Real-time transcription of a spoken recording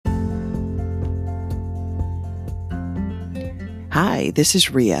Hi, this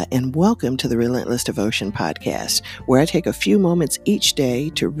is Ria, and welcome to the Relentless Devotion Podcast, where I take a few moments each day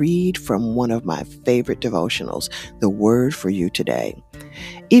to read from one of my favorite devotionals, The Word for You Today.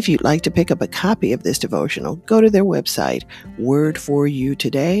 If you'd like to pick up a copy of this devotional, go to their website,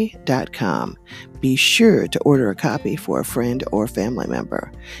 wordforyoutoday.com. Be sure to order a copy for a friend or family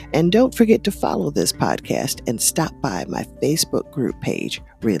member. And don't forget to follow this podcast and stop by my Facebook group page,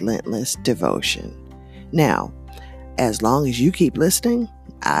 Relentless Devotion. Now, as long as you keep listening,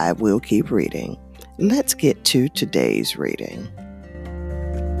 I will keep reading. Let's get to today's reading.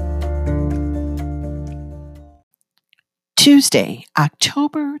 Tuesday,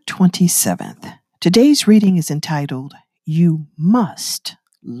 October 27th. Today's reading is entitled, You Must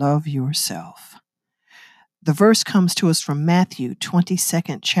Love Yourself. The verse comes to us from Matthew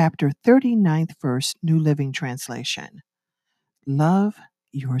 22nd chapter, 39th verse, New Living Translation. Love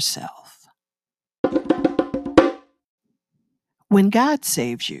yourself. When God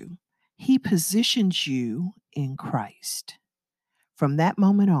saves you, He positions you in Christ. From that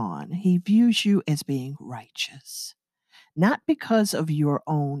moment on, He views you as being righteous, not because of your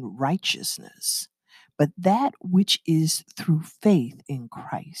own righteousness, but that which is through faith in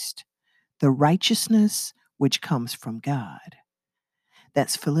Christ, the righteousness which comes from God.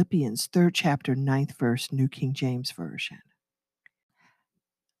 That's Philippians 3rd chapter, 9th verse, New King James Version.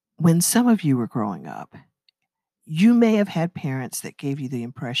 When some of you were growing up, you may have had parents that gave you the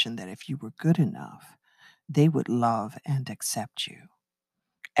impression that if you were good enough, they would love and accept you.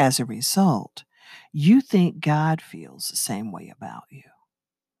 As a result, you think God feels the same way about you.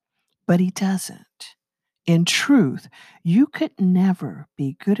 But He doesn't. In truth, you could never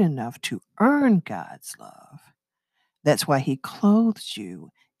be good enough to earn God's love. That's why He clothes you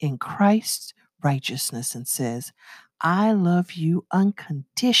in Christ's righteousness and says, I love you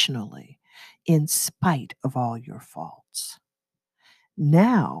unconditionally in spite of all your faults.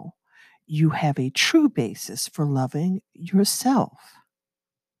 Now you have a true basis for loving yourself.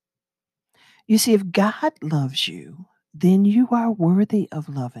 You see, if God loves you, then you are worthy of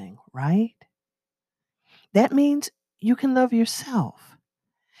loving, right? That means you can love yourself.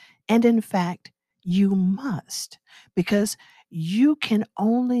 And in fact, you must, because you can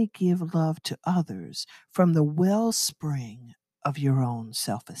only give love to others from the wellspring of your own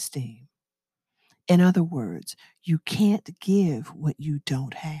self-esteem. In other words, you can't give what you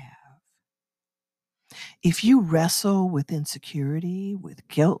don't have. If you wrestle with insecurity, with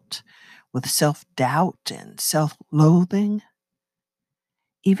guilt, with self-doubt and self-loathing,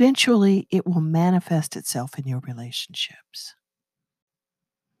 eventually it will manifest itself in your relationships.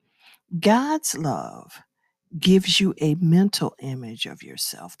 God's love gives you a mental image of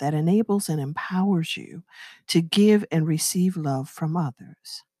yourself that enables and empowers you to give and receive love from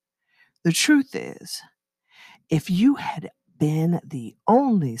others. The truth is, if you had been the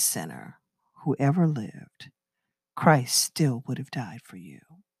only sinner who ever lived, Christ still would have died for you.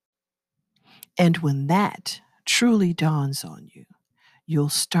 And when that truly dawns on you, you'll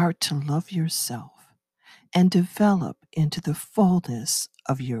start to love yourself and develop into the fullness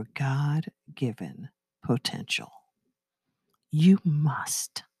of your God-given potential. You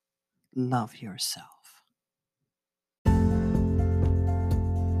must love yourself.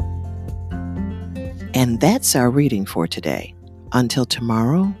 And that's our reading for today. Until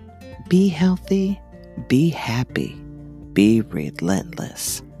tomorrow, be healthy, be happy, be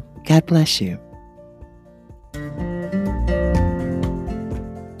relentless. God bless you.